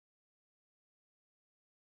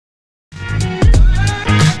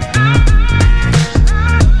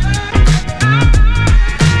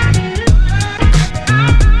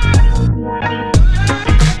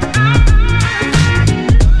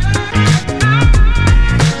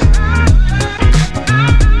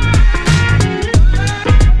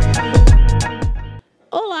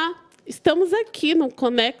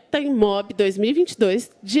Conecta Imobi 2022,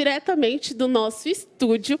 diretamente do nosso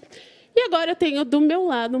estúdio. E agora eu tenho do meu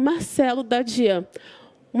lado o Marcelo Dadian.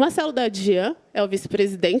 O Marcelo Dadian é o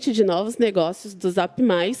vice-presidente de Novos Negócios do ZAP+.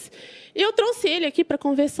 E eu trouxe ele aqui para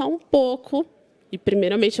conversar um pouco. E,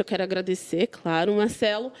 primeiramente, eu quero agradecer, claro,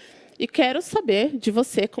 Marcelo, e quero saber de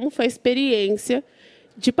você como foi a experiência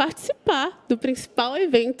de participar do principal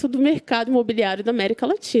evento do mercado imobiliário da América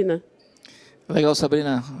Latina. Legal,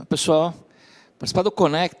 Sabrina. Pessoal, participar do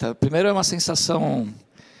Conecta, primeiro é uma sensação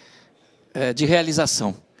de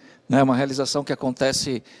realização, né? Uma realização que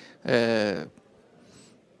acontece...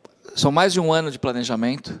 são mais de um ano de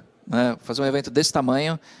planejamento, né? Fazer um evento desse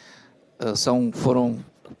tamanho, foram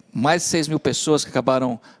mais de 6 mil pessoas que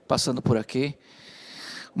acabaram passando por aqui.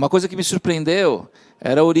 Uma coisa que me surpreendeu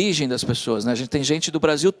era a origem das pessoas, né? A gente tem gente do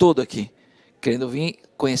Brasil todo aqui, querendo vir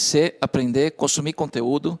conhecer, aprender, consumir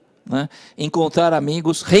conteúdo, né? Encontrar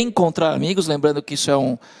amigos, reencontrar amigos, lembrando que isso é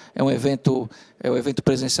um evento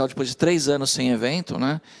presencial depois de 3 anos sem evento,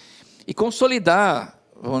 né? E consolidar,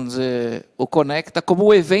 vamos dizer, o Conecta como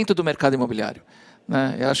o evento do mercado imobiliário,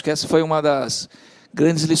 né? Eu acho que essa foi uma das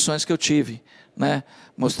grandes lições que eu tive, né?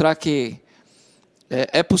 Mostrar que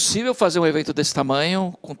é possível fazer um evento desse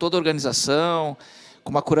tamanho, com toda a organização,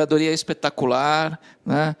 com uma curadoria espetacular,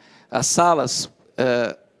 né? As salas,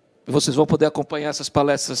 vocês vão poder acompanhar essas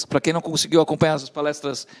palestras, para quem não conseguiu acompanhar essas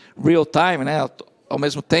palestras real time, né? Ao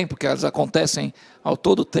mesmo tempo, que elas acontecem ao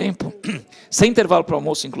todo tempo, sem intervalo para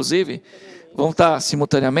almoço, inclusive, vão estar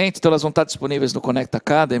simultaneamente, então elas vão estar disponíveis no Conecta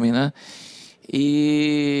Academy, né?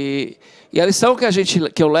 E a lição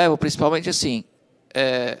que eu levo, principalmente, assim,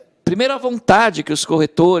 primeiro, a vontade que os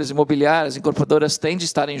corretores, imobiliários, incorporadoras têm de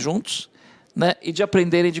estarem juntos, né, e de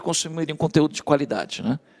aprenderem, de consumirem conteúdo de qualidade,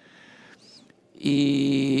 né?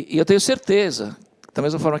 E eu tenho certeza, da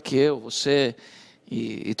mesma forma que eu, você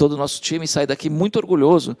e todo o nosso time, sai daqui muito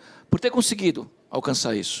orgulhoso por ter conseguido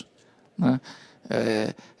alcançar isso, né?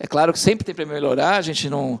 É claro que sempre tem para melhorar, a gente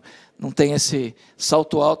não tem esse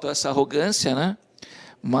salto alto, essa arrogância, né?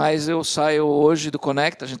 Mas eu saio hoje do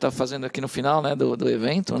Conecta, a gente está fazendo aqui no final, né, do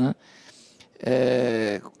evento, né,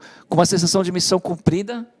 com uma sensação de missão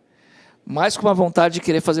cumprida, mas com uma vontade de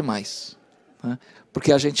querer fazer mais, né?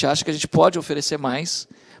 Porque a gente acha que a gente pode oferecer mais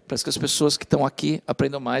para que as pessoas que estão aqui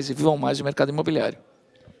aprendam mais e vivam mais de mercado imobiliário.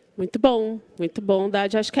 Muito bom,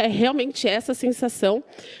 Dadi. Acho que é realmente essa sensação.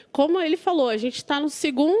 Como ele falou, a gente está no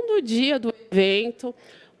segundo dia do evento.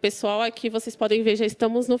 O pessoal aqui, vocês podem ver, já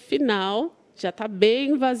estamos no final. Já está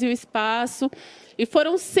bem vazio o espaço. E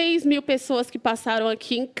foram 6 mil pessoas que passaram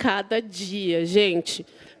aqui em cada dia, gente.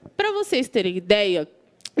 Para vocês terem ideia,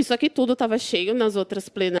 isso aqui tudo estava cheio nas outras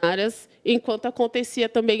plenárias, enquanto acontecia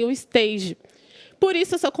também o stage. Por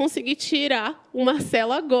isso, eu só consegui tirar o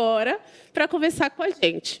Marcelo agora para conversar com a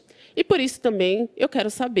gente. E por isso também eu quero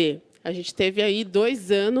saber. A gente teve aí 2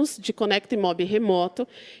 anos de Conecta Imobi remoto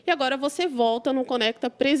e agora você volta no Conecta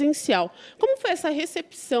presencial. Como foi essa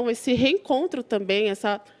recepção, esse reencontro também,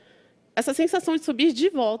 essa sensação de subir de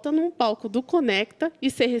volta num palco do Conecta e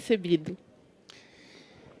ser recebido?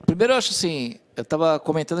 Primeiro, eu acho assim, eu estava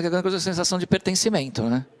comentando que é uma coisa de sensação de pertencimento,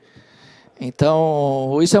 né?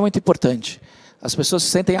 Então, isso é muito importante. As pessoas se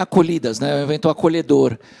sentem acolhidas, né? É um evento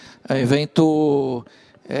acolhedor, é um evento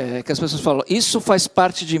que as pessoas falam, isso faz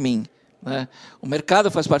parte de mim, né? O mercado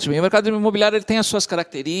faz parte de mim. O mercado imobiliário ele tem as suas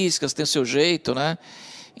características, tem o seu jeito, né?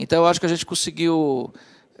 Então, eu acho que a gente conseguiu,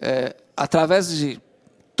 através de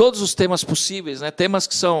todos os temas possíveis, né? Temas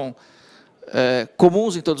que são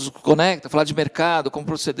comuns em todos os Conecta, falar de mercado, como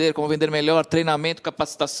proceder, como vender melhor, treinamento,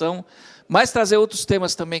 capacitação, mas trazer outros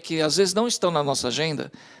temas também que às vezes não estão na nossa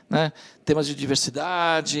agenda, né? Temas de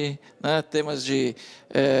diversidade, né? Temas de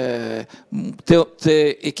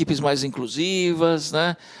ter equipes mais inclusivas,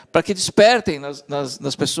 né? Para que despertem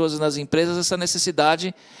nas pessoas e nas empresas essa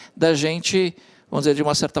necessidade da gente, vamos dizer, de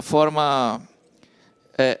uma certa forma,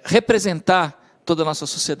 representar toda a nossa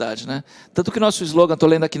sociedade, né? Tanto que nosso slogan, estou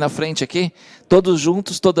lendo aqui na frente, aqui, todos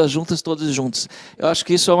juntos, todas juntas, todos juntos. Eu acho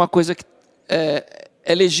que isso é uma coisa que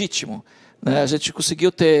é legítimo, né? A gente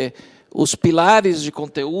conseguiu ter os pilares de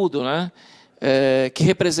conteúdo, né, que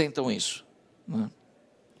representam isso, né?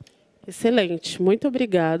 Excelente, muito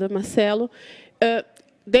obrigada, Marcelo.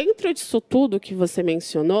 Dentro disso tudo que você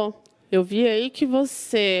mencionou, eu vi aí que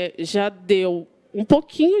você já deu um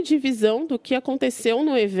pouquinho de visão do que aconteceu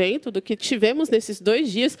no evento, do que tivemos nesses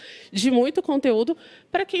 2 dias de muito conteúdo,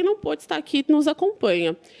 para quem não pôde estar aqui e nos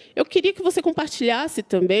acompanha. Eu queria que você compartilhasse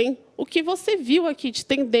também o que você viu aqui de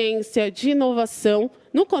tendência, de inovação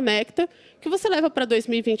no Conecta, que você leva para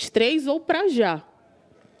 2023 ou para já.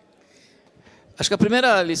 Acho que a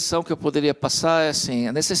primeira lição que eu poderia passar é assim,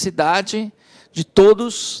 a necessidade de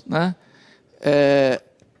todos, né,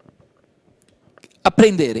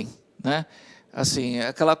 aprenderem, né? Assim,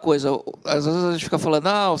 aquela coisa, às vezes a gente fica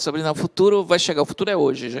falando, Sabrina, o futuro vai chegar, o futuro é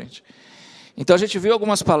hoje, gente. Então, a gente viu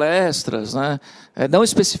algumas palestras, né, não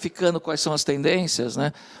especificando quais são as tendências,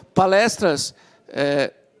 né, palestras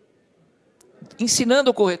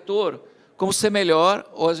ensinando o corretor como ser melhor,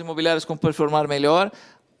 ou as imobiliárias como performar melhor,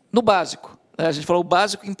 no básico. Né? A gente falou o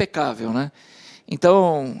básico impecável. Né?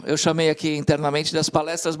 Então, eu chamei aqui internamente das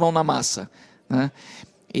palestras mão na massa. Né?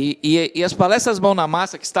 E as palestras mão na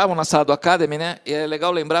massa que estavam na sala do Academy, né? E é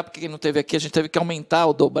legal lembrar, porque quem não esteve aqui, a gente teve que aumentar,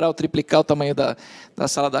 ou dobrar, ou triplicar o tamanho da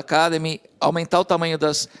sala da Academy, aumentar o tamanho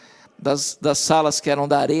das salas que eram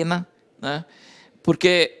da Arena, né?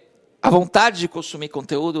 Porque a vontade de consumir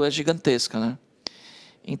conteúdo é gigantesca. Né?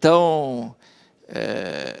 Então,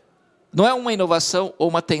 não é uma inovação ou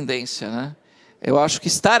uma tendência. Né? Eu acho que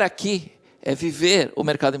estar aqui é viver o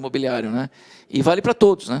mercado imobiliário. Né? E vale para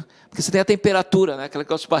todos, né? Porque você tem a temperatura, né? Aquela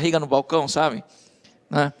negócio de barriga no balcão, sabe?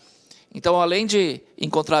 Né? Então, além de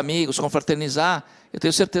encontrar amigos, confraternizar, eu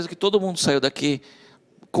tenho certeza que todo mundo saiu daqui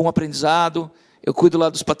com um aprendizado. Eu cuido lá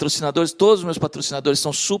dos patrocinadores, todos os meus patrocinadores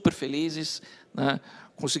são super felizes, né?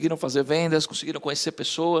 Conseguiram fazer vendas, conseguiram conhecer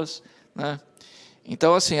pessoas. Né?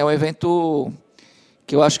 Então, assim, é um evento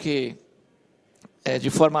que eu acho que, de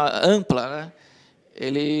forma ampla, né?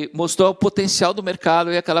 Ele mostrou o potencial do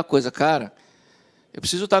mercado e aquela coisa, cara, eu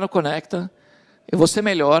preciso estar no Conecta, eu vou ser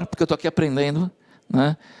melhor, porque eu estou aqui aprendendo.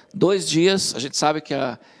 Né? 2 dias, a gente sabe que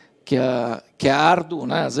é árduo,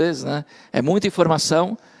 né? Às vezes, né? É muita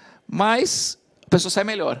informação, mas a pessoa sai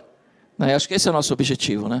melhor. Né? Acho que esse é o nosso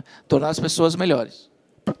objetivo, né? Tornar as pessoas melhores.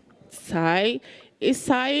 Sai,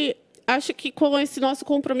 acho que com esse nosso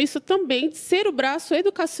compromisso também de ser o braço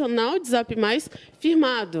educacional de ZAP+,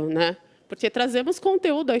 firmado, né? Porque trazemos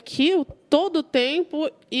conteúdo aqui todo o tempo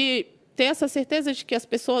e ter essa certeza de que as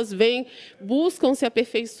pessoas vêm, buscam se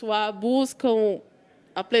aperfeiçoar, buscam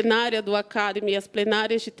a plenária do Academy, as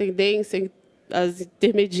plenárias de tendência, as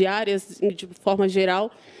intermediárias, de forma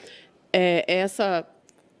geral, essa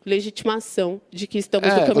legitimação de que estamos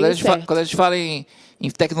no caminho certo. Quando a gente fala em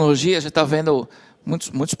tecnologia, a gente está vendo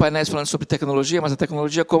muitos painéis falando sobre tecnologia, mas a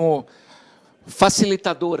tecnologia como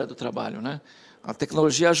facilitadora do trabalho. Né? A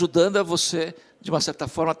tecnologia ajudando a você, de uma certa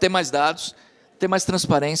forma, a ter mais dados, ter mais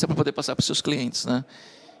transparência para poder passar para os seus clientes. Né?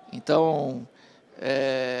 Então,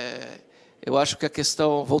 eu acho que a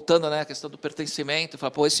questão, voltando, né, a questão do pertencimento, falar,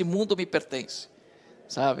 pô, esse mundo me pertence.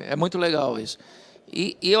 Sabe? É muito legal isso.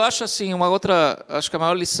 E eu acho assim, acho que a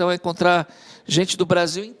maior lição é encontrar gente do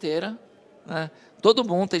Brasil inteira, né? Todo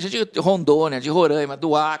mundo, tem gente de Rondônia, de Roraima,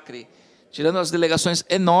 do Acre, tirando as delegações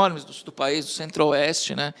enormes do sul do país, do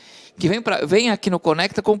centro-oeste, né? Que vem aqui no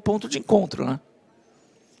Conecta como ponto de encontro.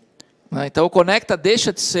 Né? Então, o Conecta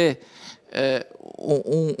deixa de ser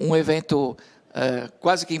um evento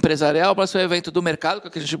quase que empresarial para ser um evento do mercado, que é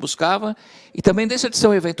o que a gente buscava, e também deixa de ser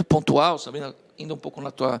um evento pontual, Sabrina, indo um pouco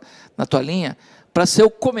na tua linha, para ser o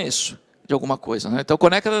começo de alguma coisa. Né? Então, o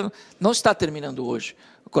Conecta não está terminando hoje.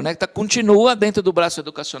 O Conecta continua dentro do braço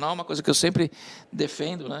educacional, uma coisa que eu sempre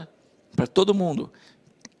defendo, né? Para todo mundo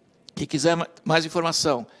que quiser mais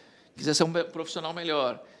informação, quiser ser um profissional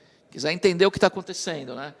melhor, quiser entender o que está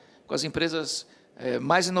acontecendo, né? Com as empresas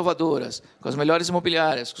mais inovadoras, com as melhores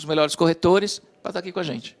imobiliárias, com os melhores corretores, para estar aqui com a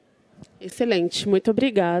gente. Excelente, muito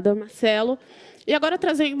obrigada, Marcelo. E agora,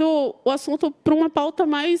 trazendo o assunto para uma pauta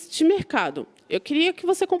mais de mercado. Eu queria que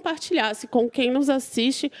você compartilhasse com quem nos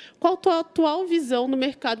assiste qual a tua atual visão do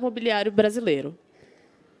mercado imobiliário brasileiro.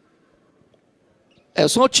 Eu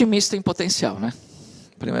sou um otimista em potencial, né?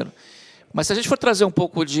 Primeiro. Mas se a gente for trazer um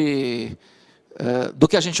pouco do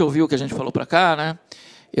que a gente ouviu, que a gente falou para cá, né?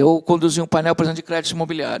 Eu conduzi um painel, por exemplo, de crédito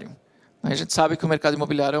imobiliário. A gente sabe que o mercado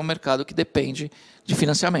imobiliário é um mercado que depende de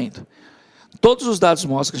financiamento. Todos os dados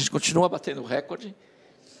mostram que a gente continua batendo recorde,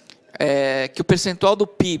 que o percentual do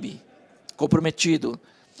PIB comprometido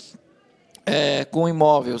com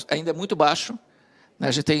imóveis ainda é muito baixo. Né?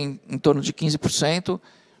 A gente tem em torno de 15%.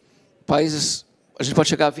 Países, a gente pode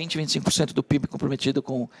chegar a 20%, 25% do PIB comprometido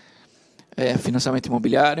com financiamento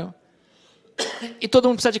imobiliário. E todo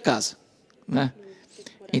mundo precisa de casa. Né?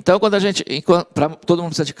 Então, todo mundo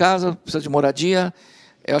precisa de casa, precisa de moradia.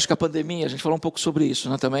 Eu acho que a pandemia, a gente falou um pouco sobre isso,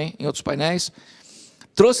 né, também, em outros painéis,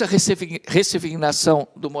 trouxe a ressignificação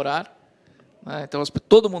do morar. Né? Então,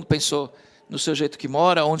 todo mundo pensou no seu jeito que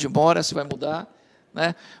mora, onde mora, se vai mudar.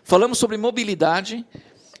 Né? Falamos sobre mobilidade,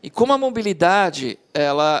 e como a mobilidade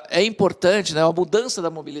ela é importante, né, a mudança da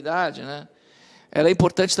mobilidade, né, ela é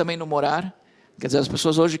importante também no morar. Quer dizer, as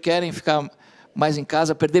pessoas hoje querem ficar mais em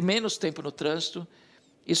casa, perder menos tempo no trânsito,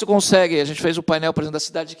 Isso consegue, a gente fez o painel, por exemplo, da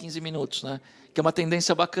cidade de 15 minutos, né? Que é uma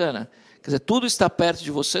tendência bacana. Quer dizer, tudo está perto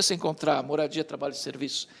de você, se encontrar moradia, trabalho e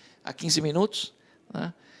serviço a 15 minutos.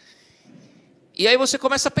 Né? E aí você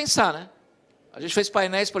começa a pensar. Né? A gente fez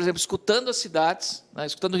painéis, por exemplo, escutando as cidades, né?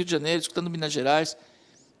 Escutando o Rio de Janeiro, escutando Minas Gerais,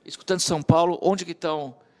 escutando São Paulo, onde que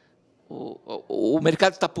estão, o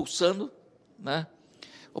mercado está pulsando. Né?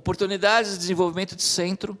 Oportunidades de desenvolvimento de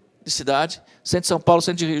centro de cidade, centro de São Paulo,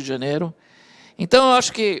 centro de Rio de Janeiro. Então, eu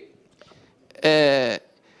acho que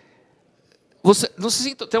você não se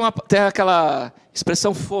sinta, tem aquela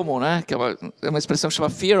expressão FOMO, né? Que é uma expressão que chama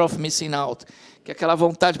Fear of Missing Out, que é aquela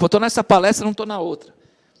vontade, pô, estou nessa palestra, não estou na outra.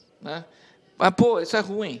 Né? Mas, pô, isso é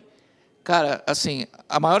ruim. Cara, assim,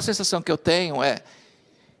 a maior sensação que eu tenho é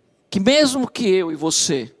que mesmo que eu e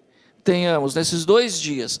você tenhamos, nesses 2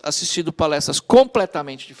 dias, assistido palestras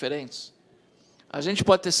completamente diferentes, a gente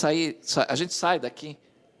pode ter saído, a gente sai daqui,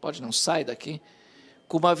 pode não sair daqui,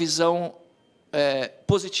 com uma visão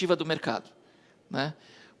positiva do mercado. Né?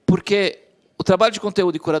 Porque o trabalho de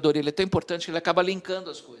conteúdo e curadoria ele é tão importante que ele acaba linkando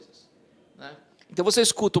as coisas. Né? Então, você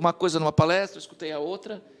escuta uma coisa numa palestra, eu escutei a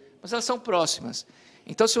outra, mas elas são próximas.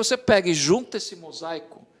 Então, se você pega e junta esse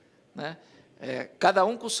mosaico, né, cada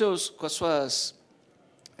um com os seus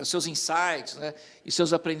insights, né, e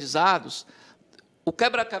seus aprendizados, o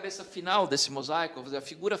quebra-cabeça final desse mosaico, a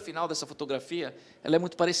figura final dessa fotografia, ela é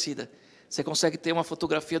muito parecida. Você consegue ter uma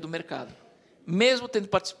fotografia do mercado, mesmo tendo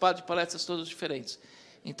participado de palestras todas diferentes.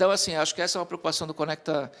 Então, assim, acho que essa é uma preocupação do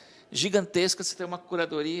Conecta gigantesca, você ter uma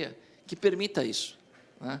curadoria que permita isso.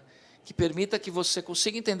 Né? Que permita que você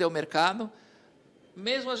consiga entender o mercado,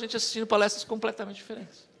 mesmo a gente assistindo palestras completamente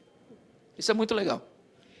diferentes. Isso é muito legal.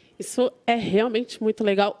 Isso é realmente muito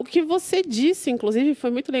legal. O que você disse, inclusive,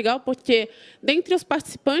 foi muito legal, porque, dentre os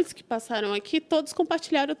participantes que passaram aqui, todos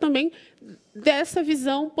compartilharam também dessa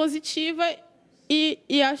visão positiva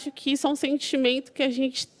e acho que isso é um sentimento que a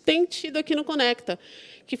gente tem tido aqui no Conecta,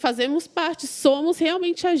 que fazemos parte, somos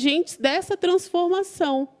realmente agentes dessa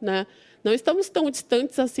transformação. Né? Não estamos tão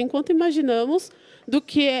distantes assim quanto imaginamos do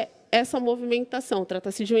que é essa movimentação.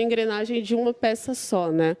 Trata-se de uma engrenagem de uma peça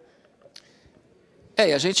só. Né?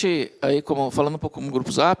 E a gente, aí, falando um pouco como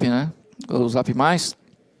grupo ZAP, né, o ZAP+,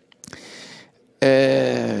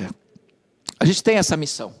 a gente tem essa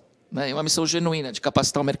missão, né, uma missão genuína de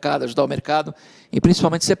capacitar o mercado, ajudar o mercado e,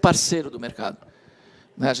 principalmente, ser parceiro do mercado.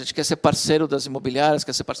 Né, a gente quer ser parceiro das imobiliárias,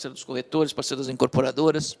 quer ser parceiro dos corretores, parceiro das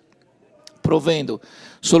incorporadoras, provendo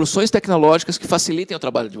soluções tecnológicas que facilitem o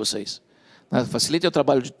trabalho de vocês, né, facilitem o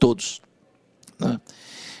trabalho de todos. Né,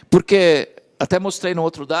 porque, até mostrei no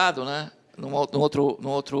outro dado, né, no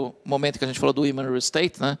outro momento que a gente falou do human real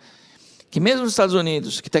estate, né, que mesmo nos Estados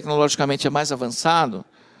Unidos, que tecnologicamente é mais avançado,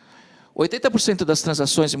 80% das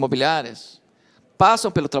transações imobiliárias passam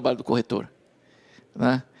pelo trabalho do corretor.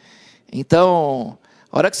 Né? Então,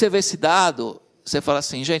 a hora que você vê esse dado, você fala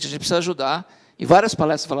assim, gente, a gente precisa ajudar, e várias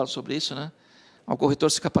palestras falaram sobre isso, né, ao corretor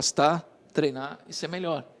se capacitar, treinar e ser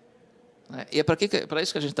melhor. Né? E é para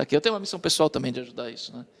isso que a gente está aqui. Eu tenho uma missão pessoal também de ajudar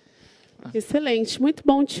isso. Né? Excelente, muito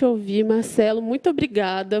bom te ouvir, Marcelo. Muito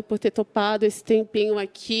obrigada por ter topado esse tempinho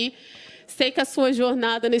aqui. Sei que a sua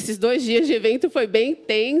jornada nesses 2 dias de evento foi bem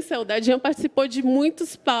intensa. O Dadian participou de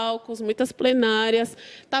muitos palcos, muitas plenárias.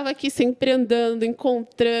 Estava aqui sempre andando,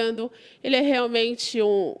 encontrando. Ele é realmente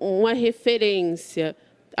uma referência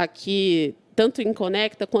aqui, tanto em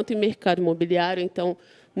Conecta quanto em mercado imobiliário. Então,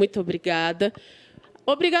 muito obrigada.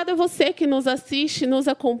 Obrigada a você que nos assiste, nos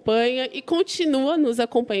acompanha e continua nos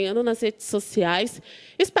acompanhando nas redes sociais.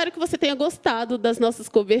 Espero que você tenha gostado das nossas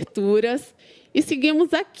coberturas. E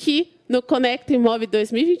seguimos aqui no Conecta Imobi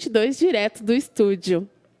 2022, direto do estúdio.